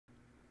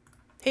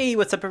Hey,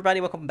 what's up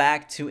everybody? Welcome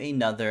back to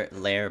another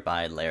layer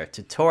by layer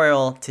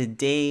tutorial.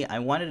 Today I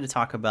wanted to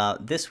talk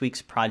about this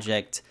week's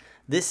project.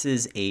 This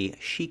is a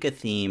Sheikah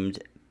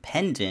themed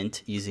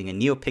pendant using a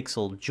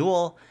NeoPixel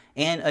jewel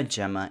and a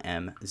Gemma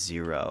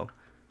M0.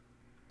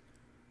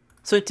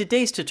 So in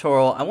today's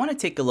tutorial, I want to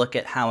take a look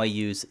at how I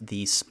use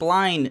the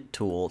Spline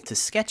tool to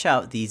sketch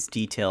out these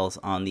details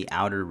on the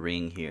outer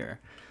ring here.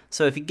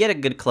 So if you get a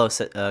good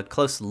close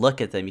look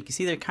at them, you can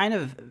see they're kind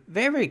of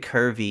very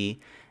curvy.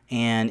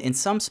 And in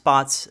some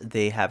spots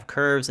they have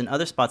curves, and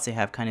other spots they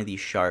have kind of these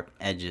sharp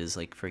edges,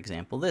 like for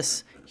example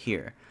this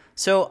here.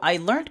 So I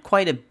learned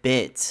quite a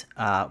bit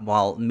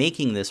while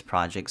making this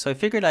project, so I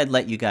figured I'd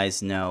let you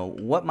guys know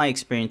what my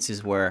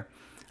experiences were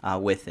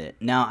with it.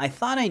 Now I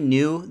thought I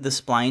knew the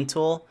Spline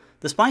tool.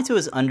 The Spline tool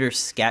is under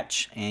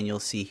Sketch, and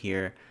you'll see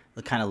here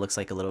it kind of looks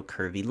like a little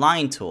curvy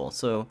line tool.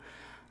 So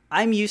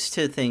I'm used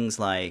to things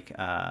like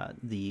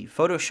the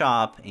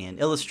Photoshop and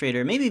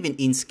Illustrator, maybe even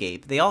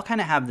Inkscape. They all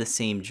kind of have the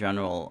same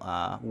general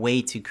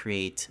way to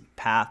create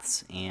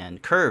paths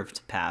and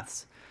curved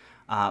paths.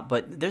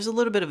 But there's a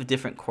little bit of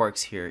different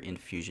quirks here in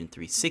Fusion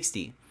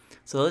 360.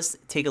 So let's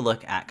take a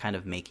look at kind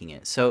of making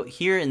it. So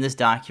here in this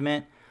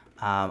document,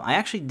 I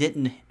actually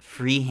didn't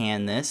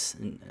freehand this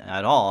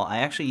at all. I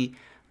actually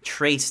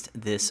traced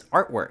this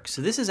artwork.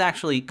 So this is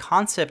actually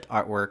concept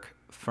artwork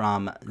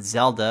from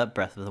Zelda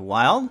Breath of the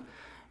Wild.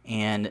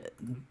 And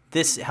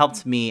this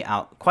helped me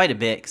out quite a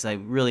bit because I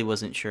really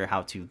wasn't sure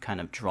how to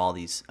kind of draw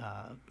these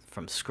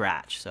from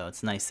scratch. So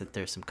it's nice that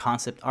there's some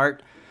concept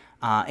art.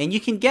 And you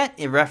can get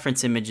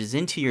reference images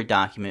into your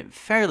document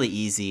fairly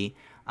easy.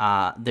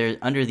 There,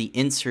 under the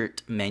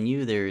Insert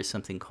menu, there is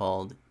something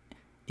called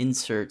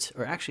Insert,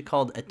 or actually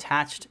called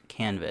Attached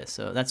Canvas.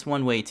 So that's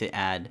one way to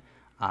add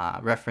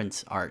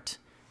reference art,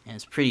 and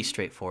it's pretty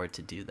straightforward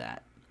to do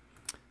that.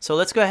 So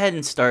let's go ahead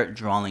and start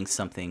drawing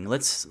something.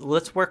 Let's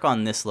work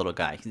on this little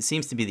guy. It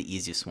seems to be the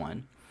easiest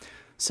one.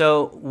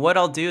 So what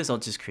I'll do is I'll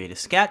just create a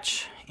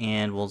sketch,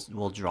 and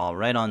we'll draw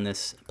right on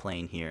this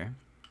plane here.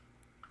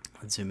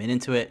 Let's zoom in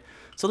into it.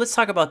 So let's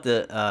talk about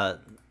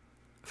the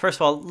first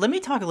of all, let me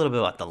talk a little bit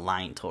about the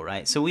line tool,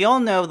 right? So we all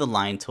know the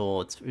line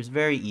tool. It's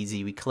very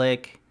easy. We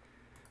click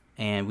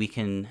and we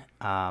can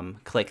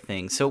click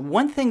things. So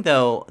one thing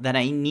though that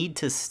I need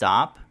to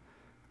stop,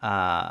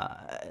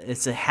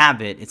 it's a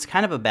habit, it's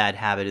kind of a bad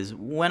habit, is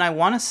when I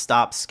want to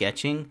stop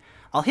sketching,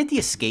 I'll hit the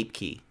escape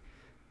key.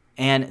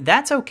 And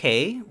that's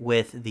okay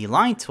with the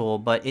line tool,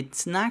 but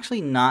it's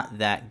actually not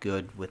that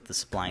good with the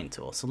spline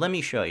tool. So let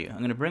me show you. I'm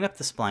going to bring up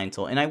the spline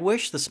tool, and I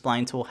wish the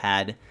spline tool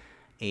had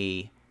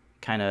a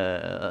kind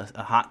of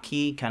a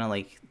hotkey, kind of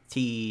like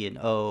T and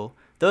O.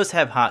 Those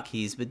have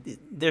hotkeys, but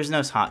there's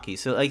no hotkeys.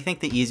 So I think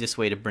the easiest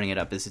way to bring it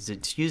up is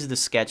to use the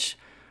sketch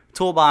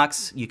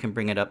toolbox. You can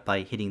bring it up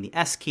by hitting the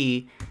S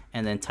key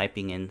and then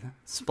typing in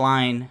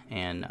spline,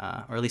 and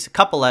or at least a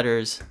couple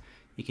letters.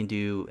 You can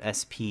do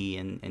SP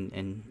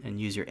and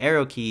use your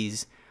arrow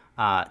keys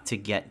to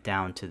get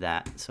down to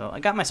that. So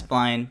I got my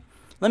spline.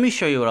 Let me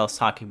show you what I was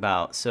talking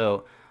about.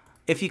 So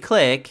if you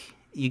click,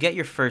 you get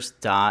your first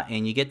dot,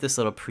 and you get this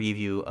little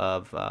preview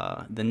of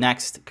the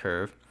next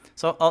curve.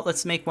 So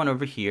let's make one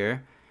over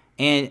here.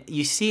 And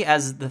you see,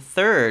 as the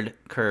third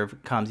curve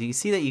comes, you can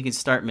see that you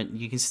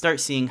can start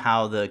seeing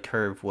how the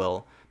curve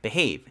will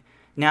behave.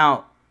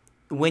 Now,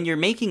 when you're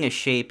making a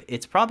shape,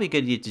 it's probably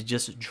good to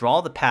just draw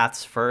the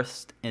paths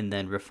first and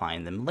then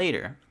refine them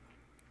later.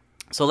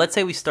 So let's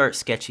say we start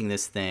sketching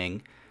this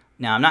thing.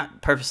 Now, I'm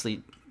not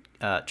purposely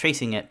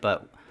tracing it,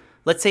 but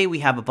let's say we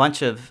have a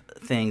bunch of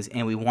things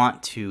and we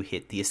want to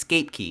hit the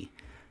escape key.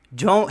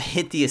 Don't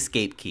hit the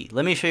escape key.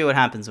 Let me show you what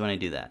happens when I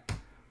do that.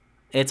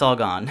 It's all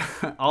gone.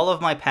 All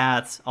of my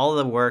paths, all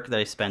of the work that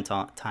I spent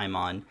time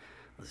on,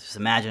 let's just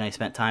imagine I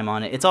spent time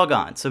on it, it's all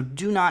gone. So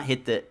do not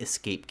hit the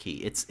escape key.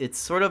 It's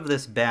sort of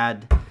this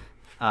bad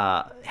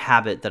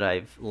habit that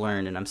I've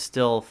learned, and I'm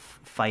still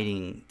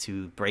fighting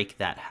to break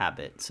that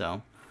habit.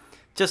 So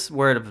just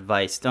word of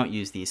advice, don't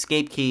use the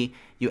escape key.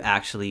 You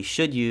actually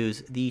should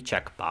use the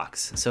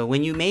checkbox. So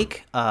when you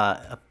make, you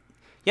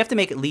have to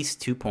make at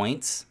least 2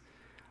 points.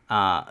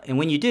 And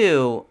when you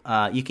do,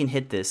 you can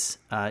hit this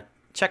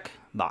check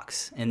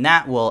box, and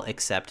that will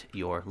accept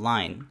your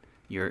line,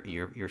 your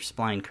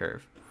spline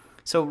curve.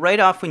 So right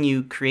off when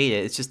you create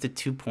it, it's just a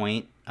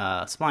 2-point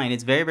spline.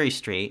 It's very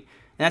straight,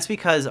 and that's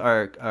because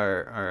our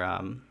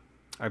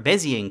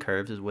Bezier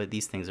curves is what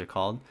these things are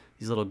called.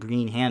 These little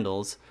green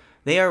handles,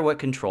 they are what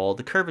control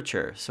the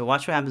curvature. So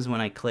watch what happens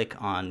when I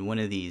click on one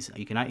of these.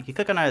 You can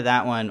click on either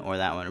that one or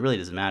that one. It really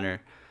doesn't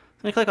matter.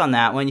 So when I click on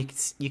that one,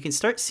 you can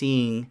start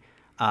seeing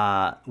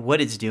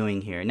what it's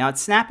doing here. Now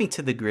it's snapping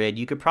to the grid.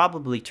 You could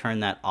probably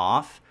turn that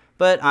off,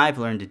 but I've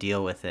learned to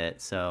deal with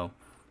it. So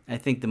I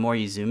think the more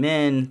you zoom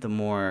in, the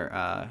more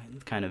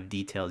kind of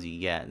details you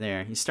get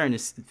there. You're starting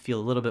to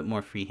feel a little bit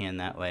more freehand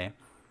that way.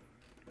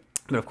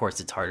 But of course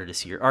it's harder to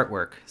see your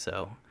artwork,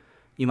 so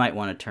you might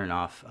want to turn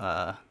off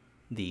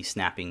the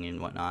snapping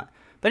and whatnot.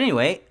 But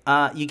anyway,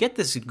 you get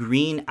this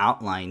green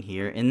outline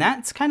here, and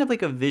that's kind of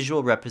like a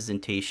visual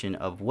representation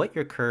of what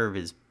your curve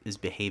is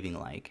behaving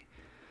like.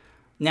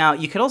 Now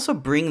you could also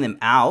bring them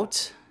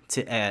out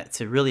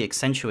to really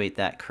accentuate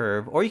that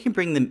curve, or you can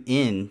bring them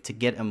in to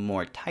get a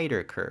more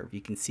tighter curve.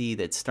 You can see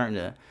that it's starting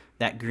to,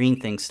 that green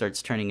thing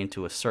starts turning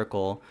into a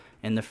circle,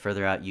 and the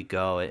further out you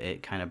go,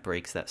 it kind of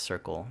breaks that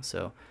circle.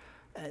 So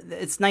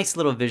it's nice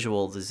little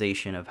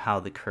visualization of how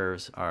the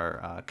curves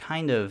are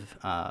kind of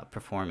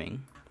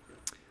performing.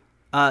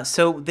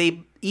 So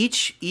they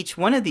each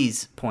one of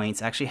these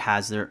points actually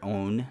has their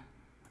own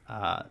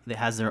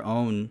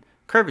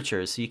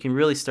curvatures. So you can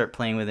really start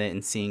playing with it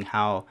and seeing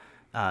how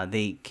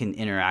they can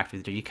interact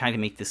with it. You kind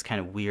of make this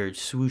kind of weird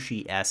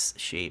swooshy S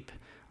shape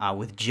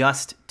with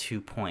just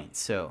 2 points.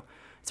 So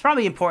it's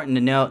probably important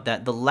to note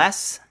that the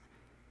less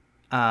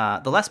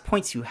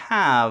points you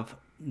have,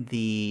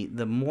 the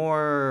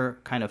more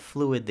kind of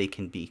fluid they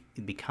can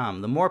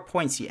become. The more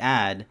points you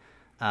add,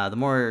 the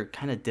more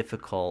kind of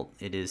difficult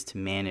it is to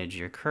manage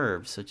your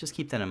curves. So just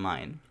keep that in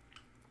mind.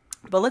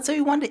 But let's say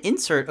you want to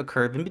insert a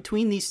curve in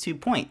between these 2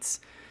 points.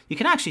 You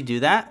can actually do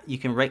that. You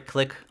can right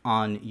click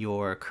on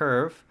your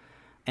curve,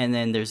 and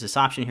then there's this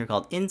option here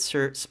called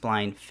Insert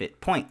Spline Fit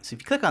Point. So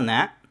if you click on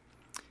that,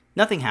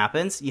 nothing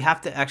happens. You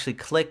have to actually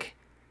click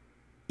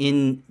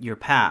in your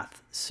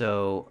path.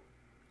 So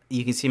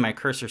you can see my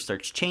cursor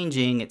starts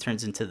changing. It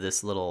turns into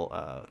this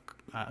little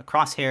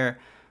crosshair.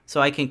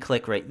 So I can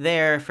click right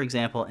there, for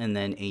example, and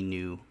then a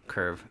new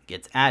curve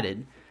gets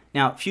added.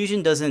 Now,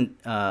 Fusion doesn't,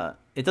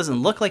 it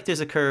doesn't look like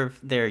there's a curve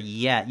there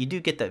yet. You do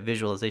get that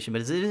visualization,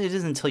 but it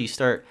isn't until you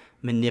start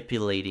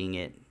manipulating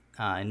it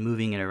and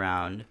moving it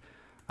around.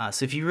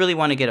 So if you really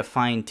want to get a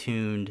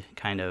fine-tuned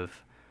kind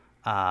of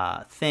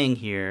thing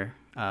here,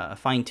 a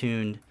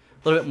fine-tuned,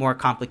 a little bit more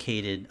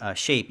complicated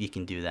shape, you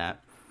can do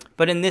that.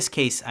 But in this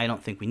case, I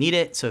don't think we need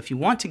it. So if you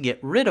want to get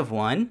rid of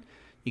one,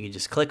 you can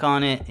just click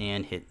on it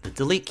and hit the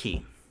delete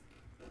key.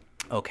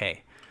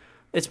 Okay.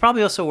 It's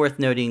probably also worth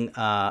noting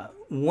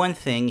one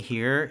thing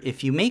here.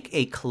 If you make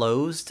a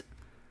closed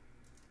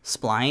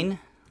spline,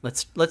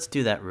 let's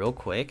do that real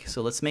quick.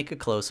 So let's make a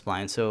closed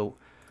spline. So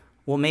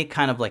we'll make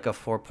kind of like a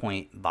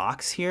 4-point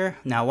box here.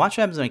 Now watch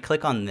what happens when I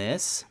click on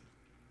this.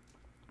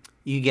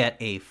 You get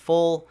a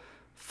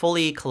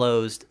fully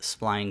closed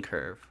spline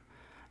curve.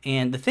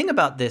 And the thing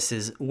about this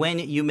is when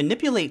you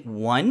manipulate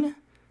one,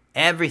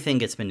 everything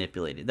gets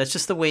manipulated. That's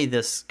just the way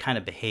this kind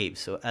of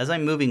behaves. So as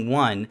I'm moving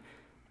one,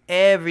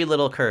 every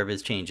little curve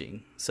is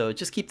changing. So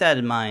just keep that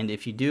in mind.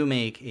 If you do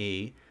make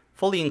a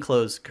fully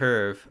enclosed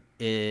curve,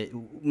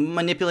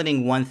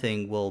 manipulating one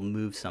thing will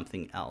move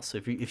something else. So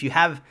if you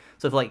have,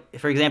 so if like,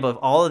 for example, if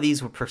all of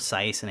these were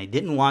precise and I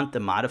didn't want to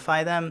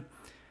modify them,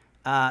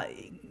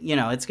 you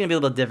know, it's going to be a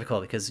little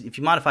difficult because if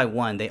you modify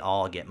one, they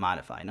all get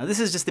modified. Now, this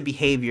is just the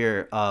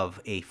behavior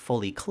of a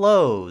fully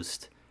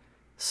closed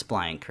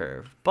spline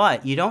curve,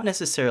 but you don't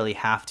necessarily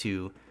have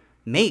to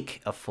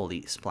make a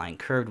fully spline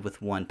curved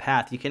with one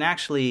path. You can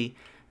actually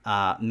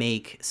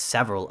make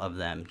several of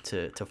them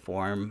to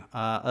form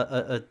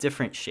a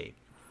different shape.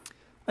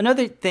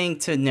 Another thing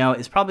to know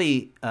is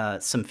probably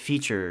some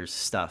features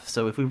stuff.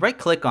 So if we right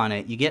click on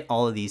it, you get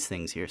all of these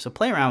things here. So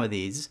play around with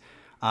these.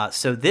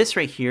 So this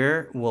right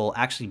here will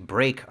actually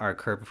break our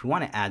curve if we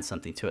want to add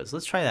something to it. So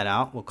let's try that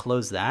out. We'll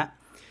close that.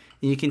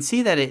 And you can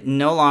see that it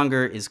no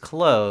longer is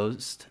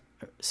closed.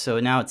 So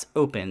now it's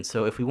open.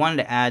 So if we wanted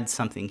to add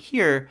something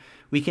here,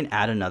 we can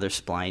add another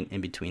spline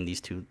in between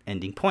these two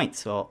ending points.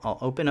 So I'll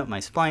open up my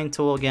spline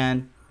tool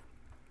again,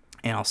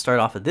 and I'll start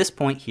off at this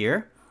point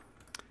here,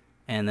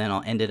 and then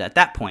I'll end it at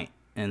that point,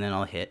 and then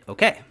I'll hit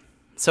OK.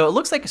 So it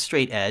looks like a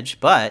straight edge,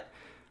 but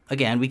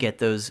again, we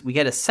get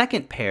a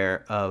second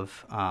pair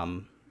of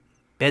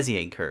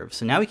Bezier curves.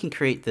 So now we can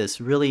create this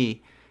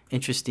really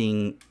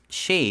interesting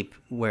shape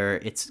where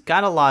it's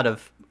got a lot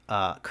of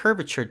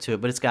curvature to it,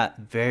 but it's got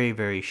very,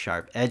 very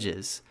sharp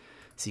edges.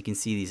 So you can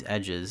see these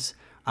edges.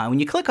 When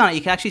you click on it,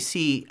 you can actually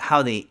see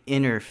how they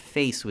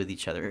interface with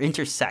each other, or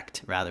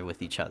intersect rather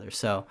with each other.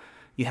 So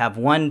you have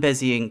one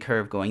Bezier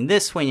curve going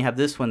this way, and you have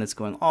this one that's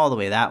going all the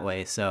way that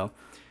way. So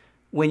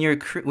when you're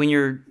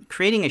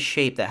creating a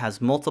shape that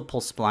has multiple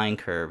spline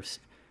curves,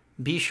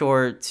 be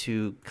sure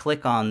to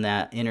click on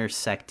that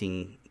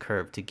intersecting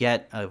curve to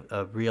get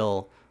a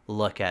real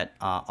look at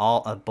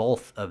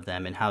both of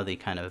them and how they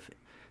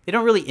they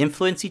don't really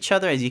influence each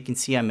other. As you can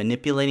see, I'm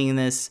manipulating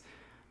this,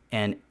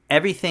 and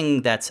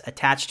everything that's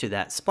attached to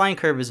that spline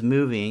curve is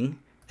moving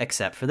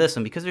except for this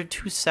one because they're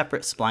two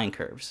separate spline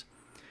curves.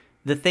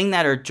 The thing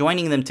that are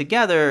joining them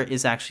together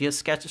is actually a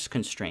sketch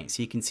constraint.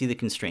 So you can see the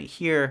constraint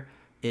here.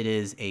 It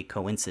is a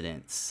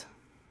coincidence.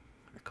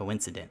 Or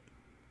coincident.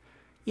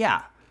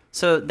 Yeah.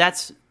 So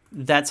that's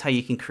how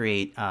you can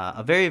create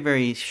a very,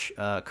 very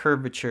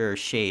curvature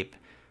shape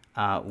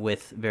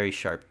with very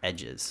sharp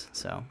edges.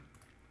 So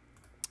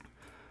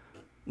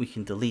we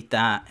can delete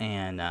that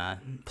and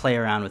play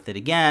around with it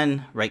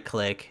again. Right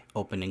click,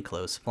 open and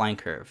close spline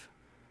curve.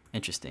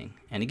 Interesting.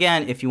 And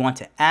again, if you want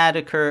to add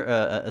a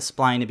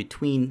spline in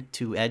between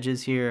two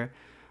edges here,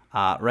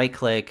 right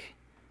click,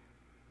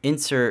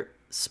 insert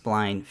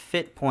spline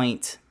fit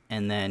point,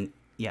 and then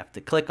you have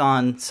to click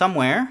on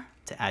somewhere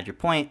to add your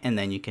point, and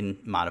then you can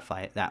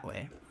modify it that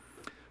way.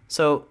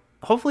 So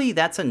hopefully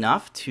that's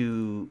enough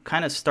to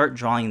kind of start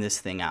drawing this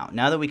thing out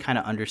now that we kind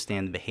of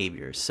understand the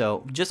behaviors.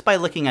 So just by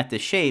looking at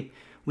this shape,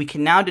 we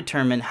can now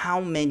determine how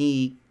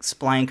many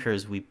spline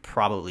curves we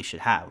probably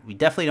should have. We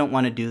definitely don't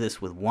want to do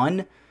this with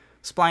one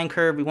spline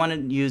curve. We want to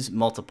use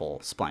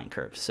multiple spline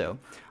curves. So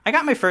I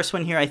got my first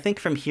one here. I think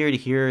from here to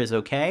here is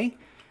okay.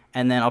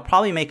 And then I'll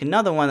probably make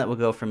another one that will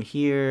go from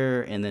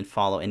here and then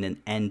follow and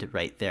then end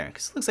right there.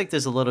 Because it looks like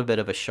there's a little bit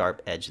of a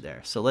sharp edge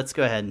there. So let's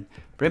go ahead and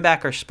bring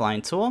back our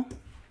spline tool.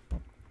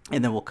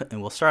 And then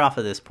we'll start off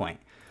at this point.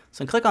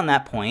 So click on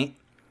that point,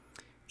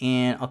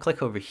 and I'll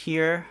click over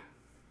here,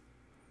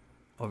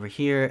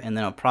 and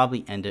then I'll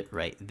probably end it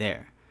right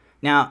there.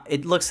 Now,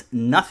 it looks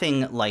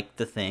nothing like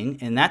the thing,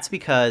 and that's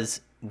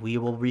because we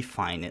will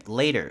refine it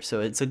later.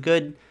 So it's a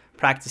good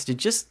practice to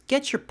just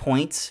get your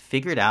points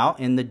figured out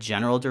in the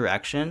general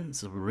direction.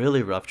 It's a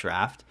really rough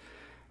draft,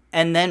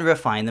 and then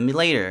refine them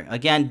later.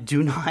 Again,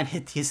 do not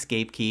hit the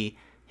escape key,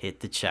 hit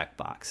the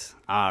checkbox.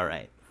 All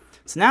right.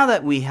 So now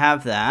that we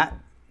have that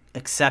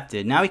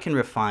accepted, now we can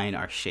refine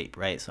our shape,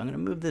 right? So I'm going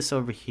to move this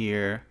over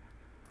here,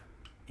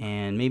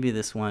 and maybe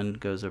this one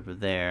goes over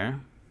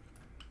there.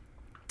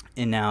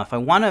 And now if I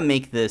want to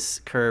make this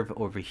curve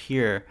over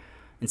here,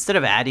 instead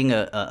of adding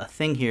a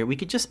thing here, we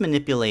could just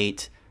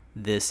manipulate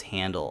this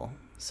handle.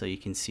 So you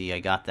can see I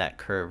got that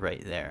curve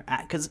right there.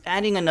 Because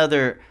adding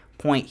another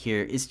point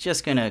here is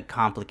just going to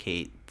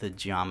complicate the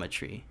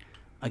geometry.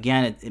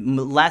 Again,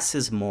 less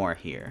is more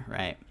here,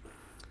 right?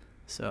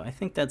 So I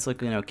think that's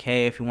looking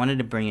okay. If you wanted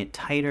to bring it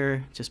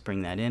tighter, just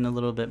bring that in a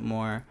little bit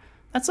more.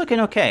 That's looking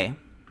okay.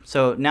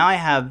 So now I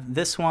have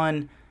this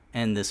one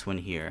and this one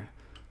here.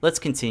 Let's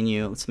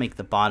continue. Let's make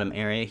the bottom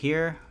area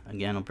here.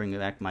 Again, I'll bring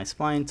back my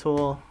spline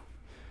tool.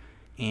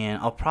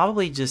 And I'll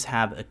probably just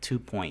have a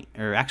 2-point,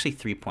 or actually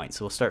 3 points.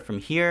 So we'll start from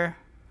here,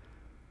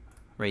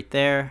 right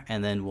there,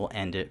 and then we'll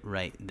end it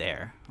right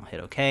there. I'll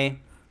hit OK.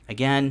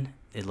 Again,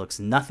 it looks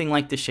nothing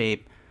like the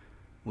shape.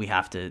 We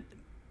have to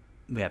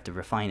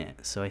refine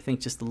it. So I think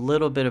just a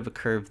little bit of a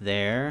curve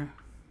there,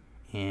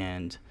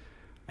 and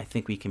I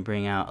think we can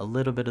bring out a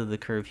little bit of the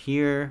curve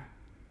here.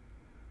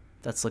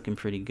 That's looking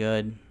pretty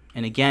good.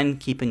 And again,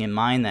 keeping in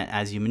mind that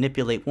as you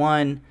manipulate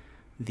one,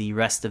 the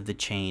rest of the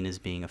chain is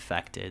being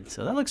affected.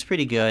 So that looks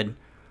pretty good.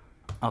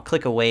 I'll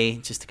click away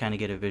just to kind of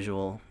get a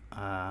visual.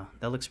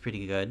 That looks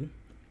pretty good.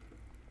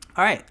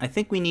 All right, I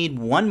think we need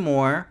one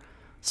more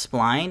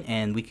spline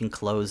and we can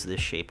close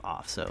this shape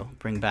off. So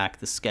bring back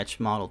the sketch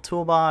model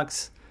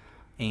toolbox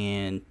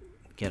and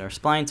get our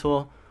spline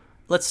tool.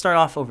 Let's start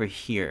off over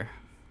here.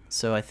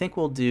 So I think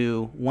we'll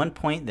do 1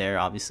 point there,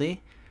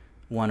 obviously,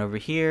 one over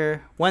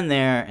here, one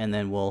there, and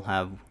then we'll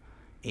have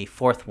a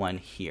 4th one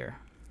here.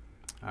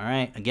 All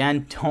right,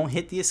 again, don't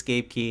hit the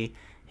escape key,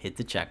 hit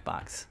the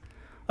checkbox.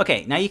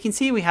 Okay, now you can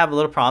see we have a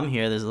little problem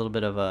here. There's a little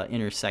bit of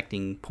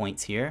intersecting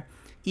points here.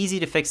 Easy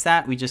to fix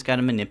that. We just got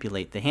to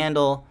manipulate the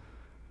handle.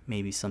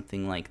 Maybe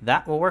something like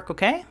that will work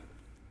okay.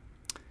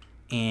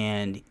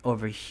 And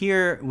over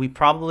here, we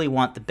probably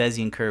want the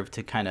Bezier curve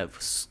to kind of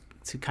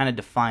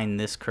define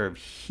this curve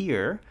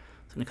here.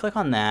 So I'm going to click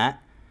on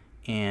that,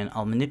 and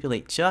I'll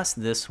manipulate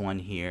just this one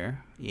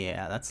here.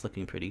 Yeah, that's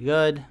looking pretty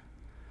good.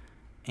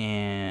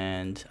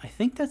 And I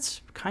think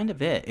that's kind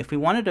of it. If we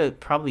wanted to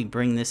probably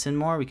bring this in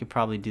more, we could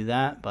probably do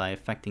that by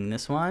affecting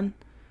this one.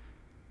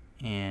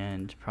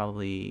 And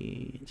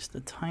probably just a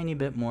tiny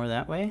bit more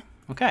that way.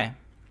 Okay.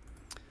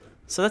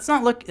 So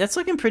that's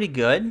looking pretty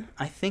good.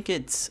 I think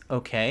it's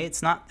okay.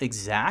 It's not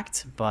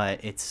exact, but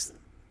it's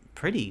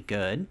pretty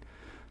good.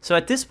 So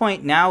at this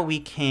point, now we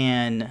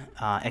can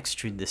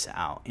extrude this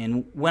out.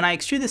 And when I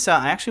extrude this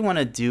out, I actually want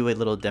to do a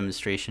little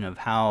demonstration of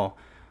how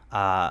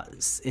how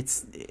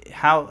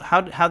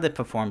that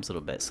performs a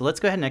little bit. So let's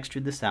go ahead and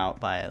extrude this out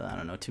by, I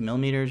don't know, 2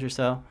 millimeters or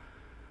so.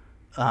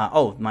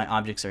 Oh, my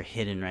objects are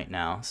hidden right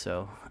now.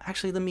 So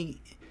actually, let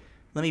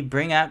me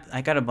bring up.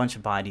 I got a bunch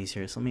of bodies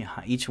here, so let me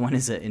each one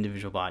is an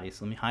individual body.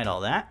 So let me hide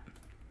all that.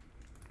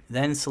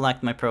 Then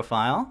select my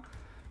profile,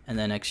 and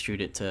then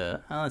extrude it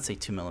to let's say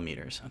 2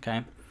 millimeters.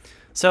 Okay.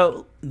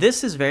 So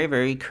this is very,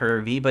 very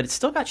curvy, but it's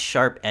still got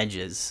sharp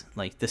edges.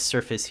 Like this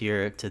surface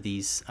here to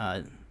these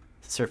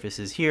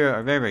surfaces here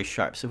are very, very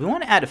sharp. So if we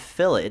want to add a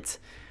fillet,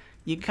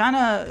 you kind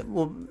of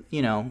will,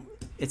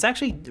 it's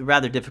actually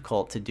rather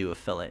difficult to do a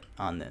fillet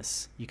on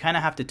this. You kind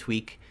of have to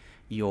tweak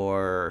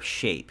your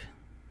shape,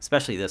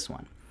 especially this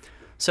one.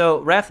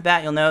 So right off the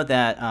bat, you'll know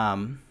that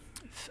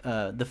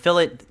the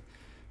fillet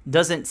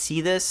doesn't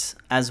see this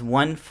as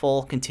one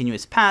full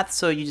continuous path,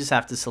 so you just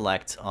have to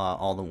select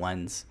all the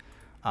ones.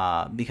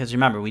 Because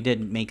remember, we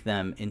did make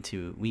them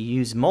into, we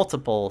use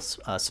multiple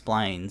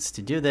splines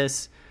to do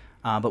this,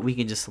 but we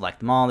can just select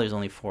them all. There's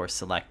only 4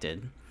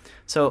 selected.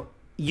 So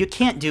you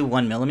can't do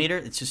 1 millimeter.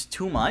 It's just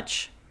too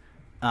much.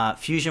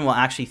 Fusion will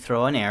actually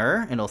throw an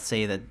error. It'll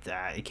say that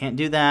it can't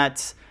do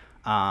that.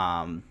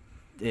 Try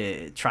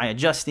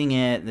adjusting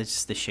it. That's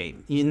just the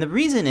shape. And the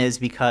reason is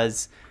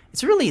because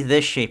it's really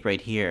this shape right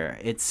here.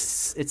 It's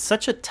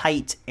such a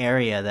tight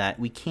area that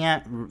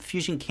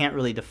Fusion can't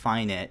really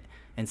define it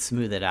and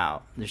smooth it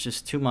out. There's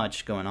just too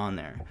much going on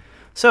there.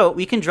 So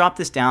we can drop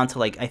this down to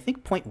like, I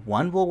think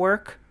 0.1 will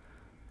work.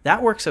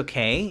 That works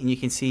okay, and you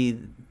can see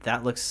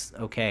that looks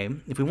okay.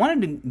 If we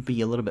wanted to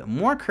be a little bit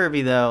more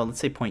curvy though, let's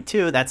say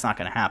 0.2, that's not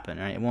going to happen,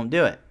 right? It won't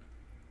do it.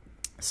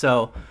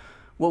 So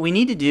what we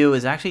need to do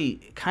is actually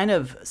kind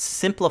of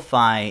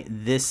simplify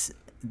this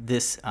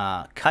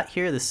cut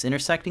here, this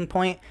intersecting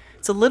point.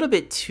 It's a little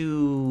bit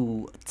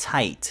too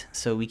tight,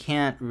 so we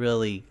can't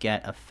really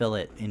get a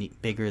fillet any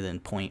bigger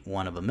than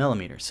 0.1 of a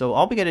millimeter. So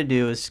all we got to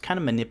do is kind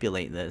of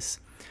manipulate this.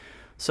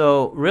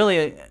 So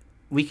really,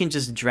 we can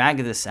just drag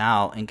this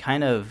out and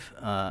kind of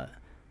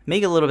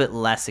make it a little bit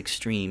less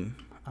extreme.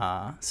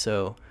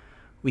 So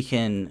we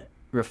can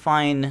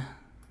refine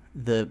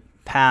the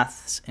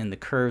paths and the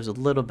curves a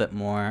little bit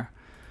more.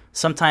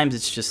 Sometimes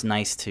it's just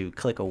nice to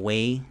click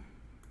away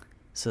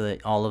so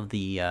that all of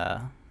the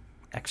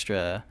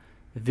extra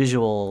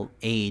visual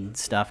aid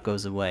stuff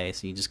goes away.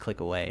 So you just click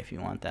away if you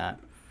want that.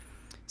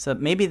 So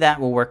maybe that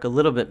will work a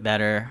little bit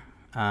better.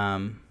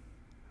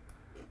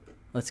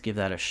 Let's give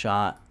that a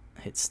shot.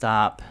 Hit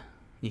stop.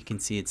 You can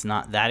see it's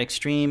not that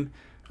extreme.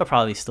 It'll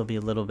probably still be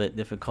a little bit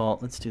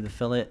difficult. Let's do the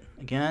fillet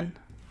again.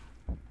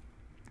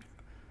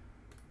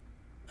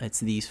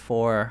 It's these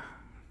 4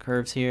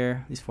 curves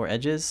here, these 4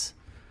 edges.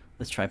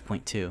 Let's try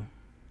 0.2.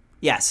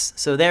 Yes,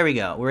 so there we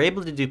go. We're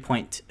able to do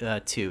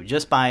 0.2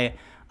 just by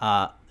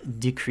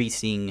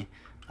decreasing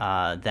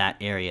that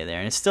area there.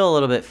 And it's still a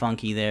little bit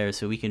funky there,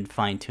 so we can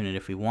fine tune it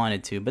if we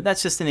wanted to. But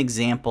that's just an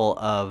example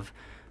of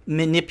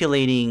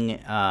manipulating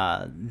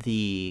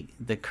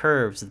the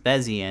curves, the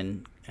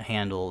Bezier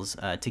handles,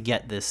 to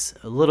get this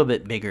a little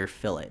bit bigger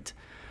fillet.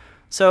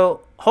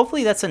 So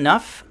hopefully that's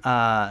enough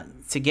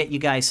to get you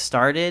guys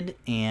started.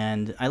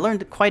 And I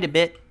learned quite a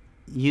bit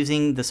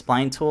using the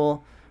Spline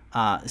Tool,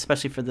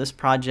 especially for this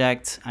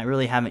project. I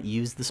really haven't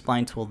used the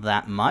Spline Tool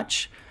that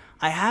much.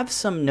 I have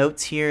some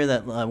notes here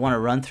that I want to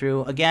run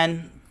through.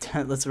 Again,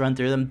 let's run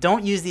through them.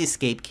 Don't use the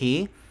escape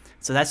key.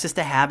 So that's just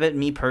a habit,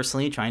 me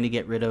personally, trying to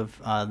get rid of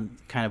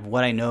kind of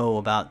what I know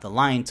about the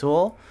line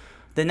tool.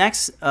 The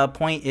next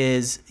point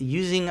is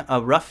using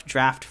a rough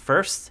draft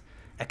first,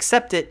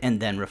 accept it, and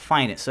then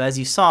refine it. So as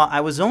you saw,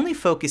 I was only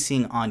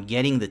focusing on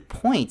getting the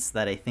points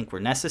that I think were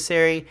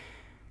necessary,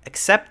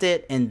 accept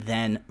it, and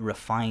then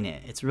refine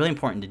it. It's really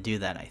important to do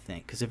that, I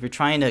think, because if you're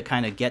trying to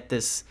kind of get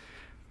this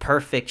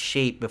perfect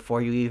shape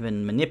before you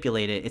even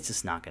manipulate it, it's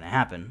just not going to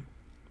happen.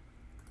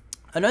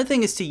 Another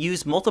thing is to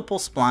use multiple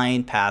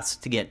spline paths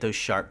to get those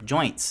sharp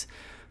joints.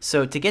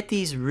 So to get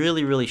these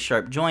really, really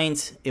sharp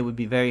joints, it would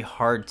be very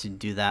hard to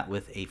do that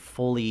with a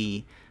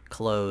fully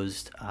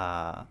closed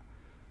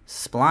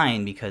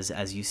spline, because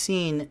as you've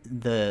seen,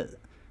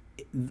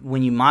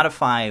 when you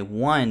modify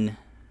one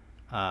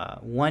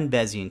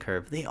Bezier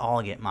curve, they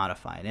all get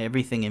modified.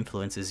 Everything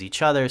influences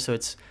each other, so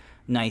it's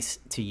nice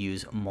to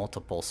use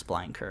multiple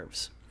spline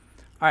curves.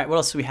 All right, what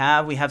else do we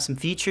have? We have some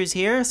features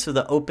here. So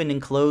the open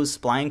and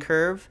closed spline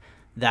curve,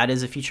 that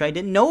is a feature I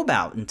didn't know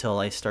about until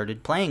I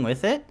started playing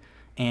with it,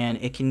 and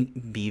it can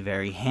be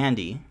very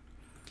handy.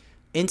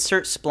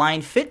 Insert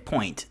spline fit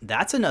point,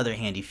 that's another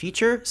handy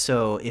feature.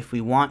 So if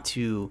we want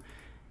to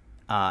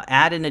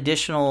add an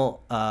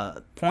additional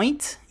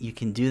point, you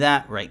can do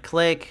that. Right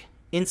click,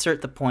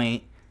 insert the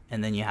point,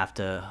 and then you have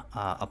to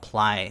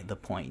apply the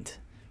point.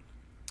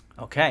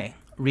 Okay,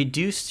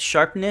 reduced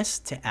sharpness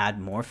to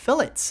add more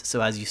fillets. So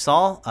as you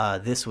saw,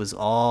 this was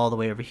all the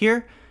way over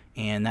here,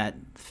 and that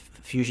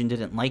Fusion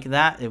didn't like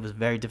that. It was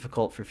very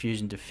difficult for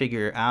Fusion to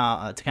figure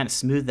out, to kind of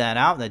smooth that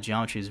out. That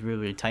geometry is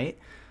really, really tight.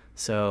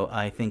 So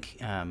I think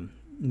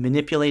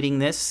manipulating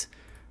this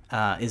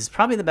is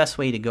probably the best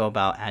way to go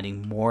about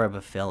adding more of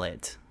a fillet.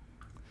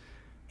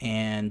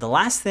 And the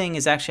last thing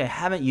is, actually, I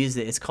haven't used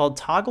it. It's called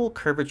toggle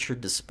curvature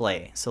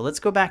display. So let's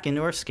go back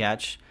into our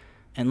sketch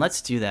and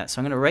let's do that. So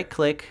I'm going to right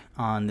click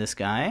on this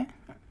guy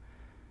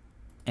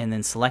and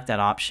then select that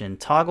option,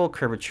 toggle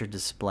curvature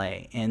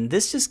display. And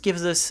this just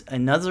gives us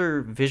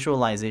another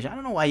visualization. I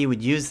don't know why you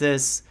would use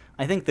this.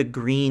 I think the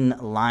green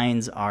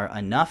lines are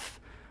enough,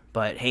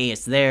 but hey,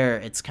 it's there.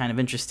 It's kind of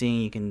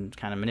interesting. You can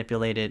kind of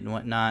manipulate it and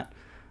whatnot.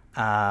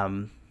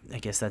 I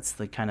guess that's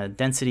the kind of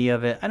density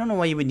of it. I don't know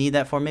why you would need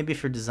that for. Maybe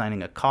if you're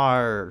designing a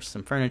car or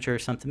some furniture or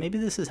something, maybe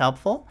this is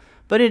helpful.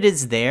 But it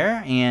is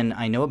there, and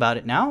I know about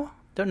it now.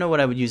 Don't know what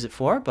I would use it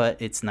for, but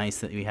it's nice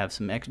that we have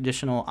some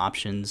additional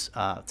options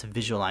to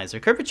visualize our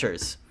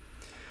curvatures.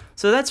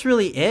 So that's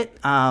really it.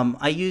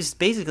 I used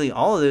basically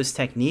all of those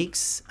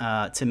techniques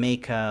to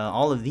make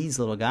all of these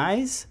little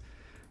guys,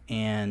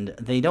 and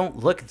they don't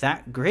look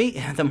that great.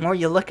 The more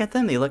you look at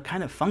them, they look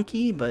kind of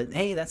funky, but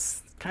hey,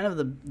 that's kind of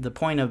the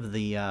point of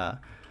the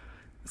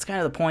it's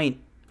kind of the point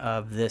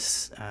of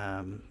this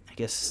I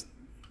guess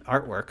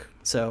artwork.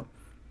 So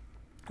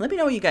let me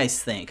know what you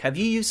guys think. Have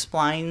you used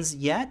splines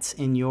yet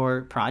in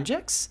your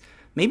projects?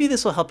 Maybe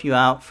this will help you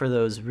out for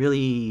those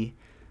really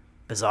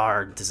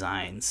bizarre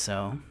designs.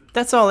 So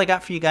that's all I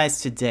got for you guys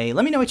today.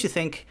 Let me know what you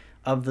think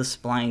of the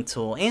spline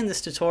tool and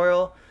this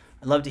tutorial.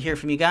 I'd love to hear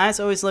from you guys.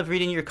 I always love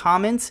reading your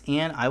comments,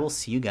 and I will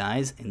see you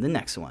guys in the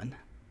next one.